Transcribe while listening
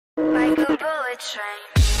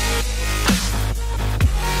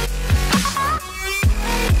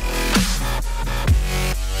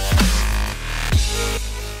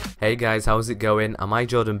Hey guys, how's it going? I'm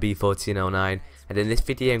iJordanB1409 and in this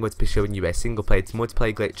video I'm going to be showing you a single player to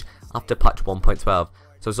multiplayer glitch after patch 1.12.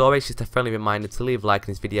 So as always, just a friendly reminder to leave a like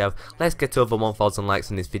in this video. Let's get to over 1000 likes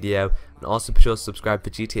on this video, and also be sure to subscribe for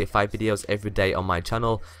GTA 5 videos every day on my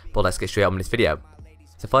channel. But let's get straight on with this video.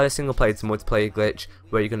 So for the single player to multiplayer glitch,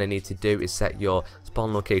 what you're going to need to do is set your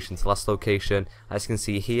spawn location to last location. As you can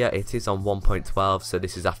see here, it is on 1.12, so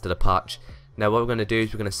this is after the patch. Now what we're going to do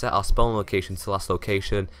is we're going to set our spawn location to last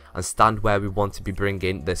location and stand where we want to be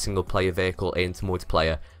bringing the single player vehicle into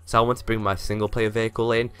multiplayer. So I want to bring my single player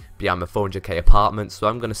vehicle in behind my 400k apartment, so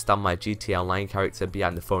I'm going to stand my GTA Online character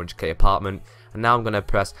behind the 400k apartment, and now I'm going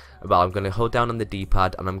to I'm going to hold down on the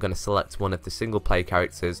D-pad and I'm going to select one of the single player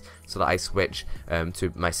characters so that I switch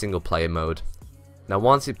to my single player mode. Now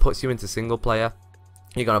once it puts you into single player,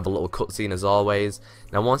 you're going to have a little cutscene as always.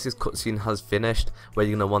 Now once this cutscene has finished, what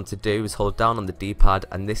you're going to want to do is hold down on the D-pad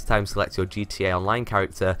and this time select your GTA Online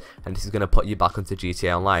character, and this is going to put you back onto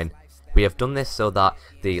GTA Online. We have done this so that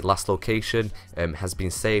the last location has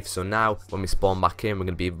been saved, so now when we spawn back in we're going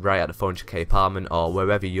to be right at the 400k apartment or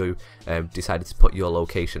wherever you decided to put your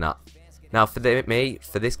location at. Now for this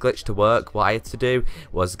glitch to work, what I had to do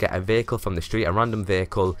was get a vehicle from the street, a random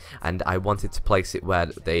vehicle, and I wanted to place it where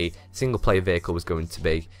the single player vehicle was going to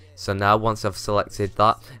be. So now once I've selected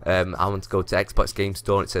that, I want to go to Xbox Game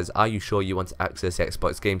Store, and it says, are you sure you want to access the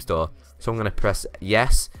Xbox Game Store? So I'm going to press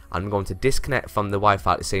yes, and I'm going to disconnect from the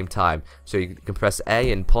Wi-Fi at the same time. So you can press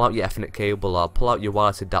A and pull out your Ethernet cable or pull out your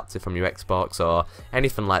wireless adapter from your Xbox or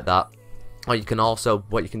anything like that. Or you can also,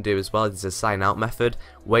 what you can do as well is a sign out method.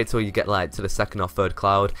 Wait till you get like to the second or third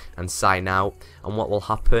cloud and sign out, and what will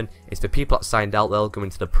happen is for people that signed out, they'll go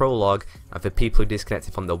into the prologue, and for people who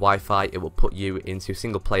disconnected from the Wi-Fi, it will put you into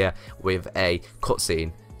single player with a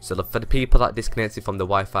cutscene. So for the people that disconnected from the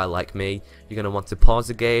Wi-Fi like me, you're going to want to pause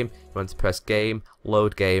the game, you want to press game,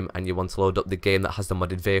 load game, and you want to load up the game that has the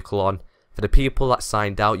modded vehicle on. For the people that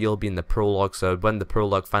signed out, you'll be in the prologue, so when the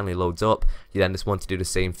prologue finally loads up, you then just want to do the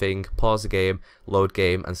same thing, pause the game, load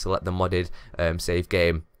game, and select the modded save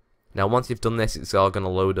game. Now once you've done this, it's all going to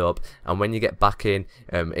load up, and when you get back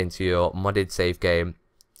into your modded save game,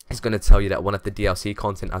 it's going to tell you that one of the DLC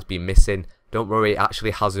content has been missing. Don't worry, it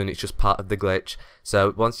actually hasn't, it's just part of the glitch.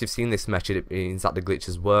 So once you've seen this message, it means that the glitch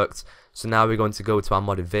has worked. So now we're going to go to our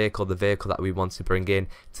modded vehicle, the vehicle that we want to bring in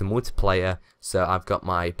to multiplayer. So I've got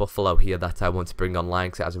my Buffalo here that I want to bring online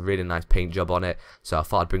because it has a really nice paint job on it. So I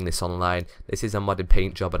thought I'd bring this online. This is a modded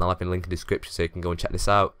paint job, and I'll have a link in the description so you can go and check this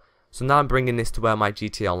out. So now I'm bringing this to where my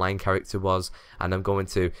GTA Online character was, and I'm going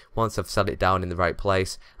to, once I've set it down in the right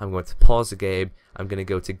place, I'm going to pause the game, I'm going to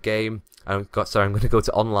go to game, I'm going to go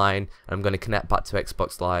to online, and I'm going to connect back to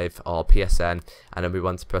Xbox Live or PSN, and then we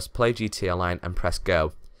want to press play GTA Online and press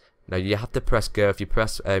go. Now you have to press go. If you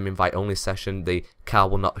press invite only session, the car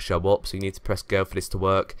will not show up, so you need to press go for this to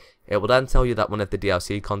work. It will then tell you that one of the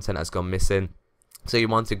DLC content has gone missing. So you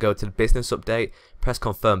want to go to the business update, press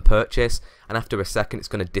confirm purchase, and after a second it's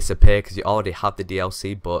going to disappear because you already have the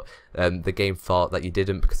DLC, but the game thought that you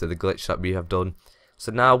didn't because of the glitch that we have done.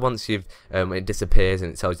 So now once you've it disappears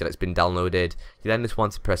and it tells you that it's been downloaded, you then just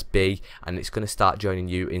want to press B, and it's going to start joining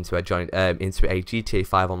you into a GTA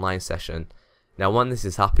 5 online session. Now when this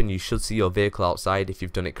has happened, you should see your vehicle outside if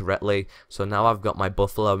you've done it correctly. So now I've got my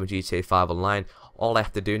Buffalo and GTA 5 online. All I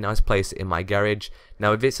have to do now is place it in my garage.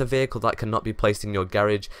 Now if it's a vehicle that cannot be placed in your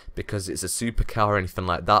garage because it's a supercar or anything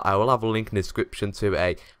like that, I will have a link in the description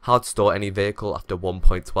to how to store any vehicle after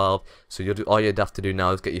 1.12. So all you'd have to do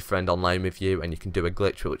now is get your friend online with you, and you can do a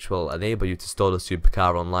glitch which will enable you to store the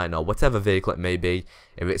supercar online or whatever vehicle it may be,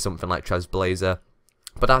 if it's something like Trailblazer.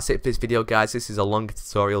 But that's it for this video, guys. This is a longer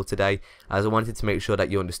tutorial today, as I wanted to make sure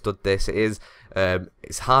that you understood this.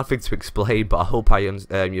 It's hard thing to explain, but I hope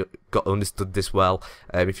you understood this well.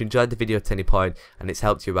 If you enjoyed the video at any point and it's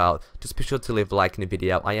helped you out, just be sure to leave a like in the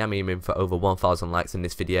video. I am aiming for over 1000 likes in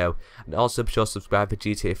this video, and also be sure to subscribe for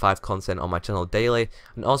GTA 5 content on my channel daily,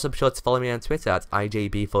 and also be sure to follow me on Twitter at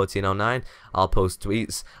iJB1409. I'll post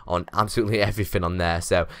tweets on absolutely everything on there,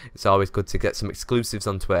 so it's always good to get some exclusives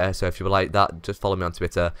on Twitter. So if you would like that, just follow me on Twitter.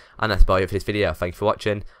 And that's about it for this video. Thank you for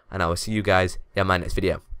watching, and I will see you guys in my next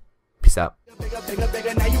video. Peace out.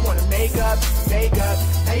 Bigger, now you wanna make up,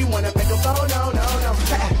 now you wanna make a phone, no.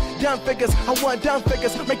 Dumb figures, I want dumb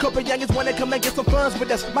figures. Make up a youngins wanna come and get some funds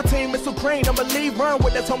with us. My team is supreme, I'ma leave run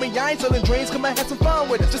with us. Homie, I ain't selling dreams, come and have some fun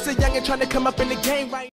with us. Just a youngin' trying to come up in the game right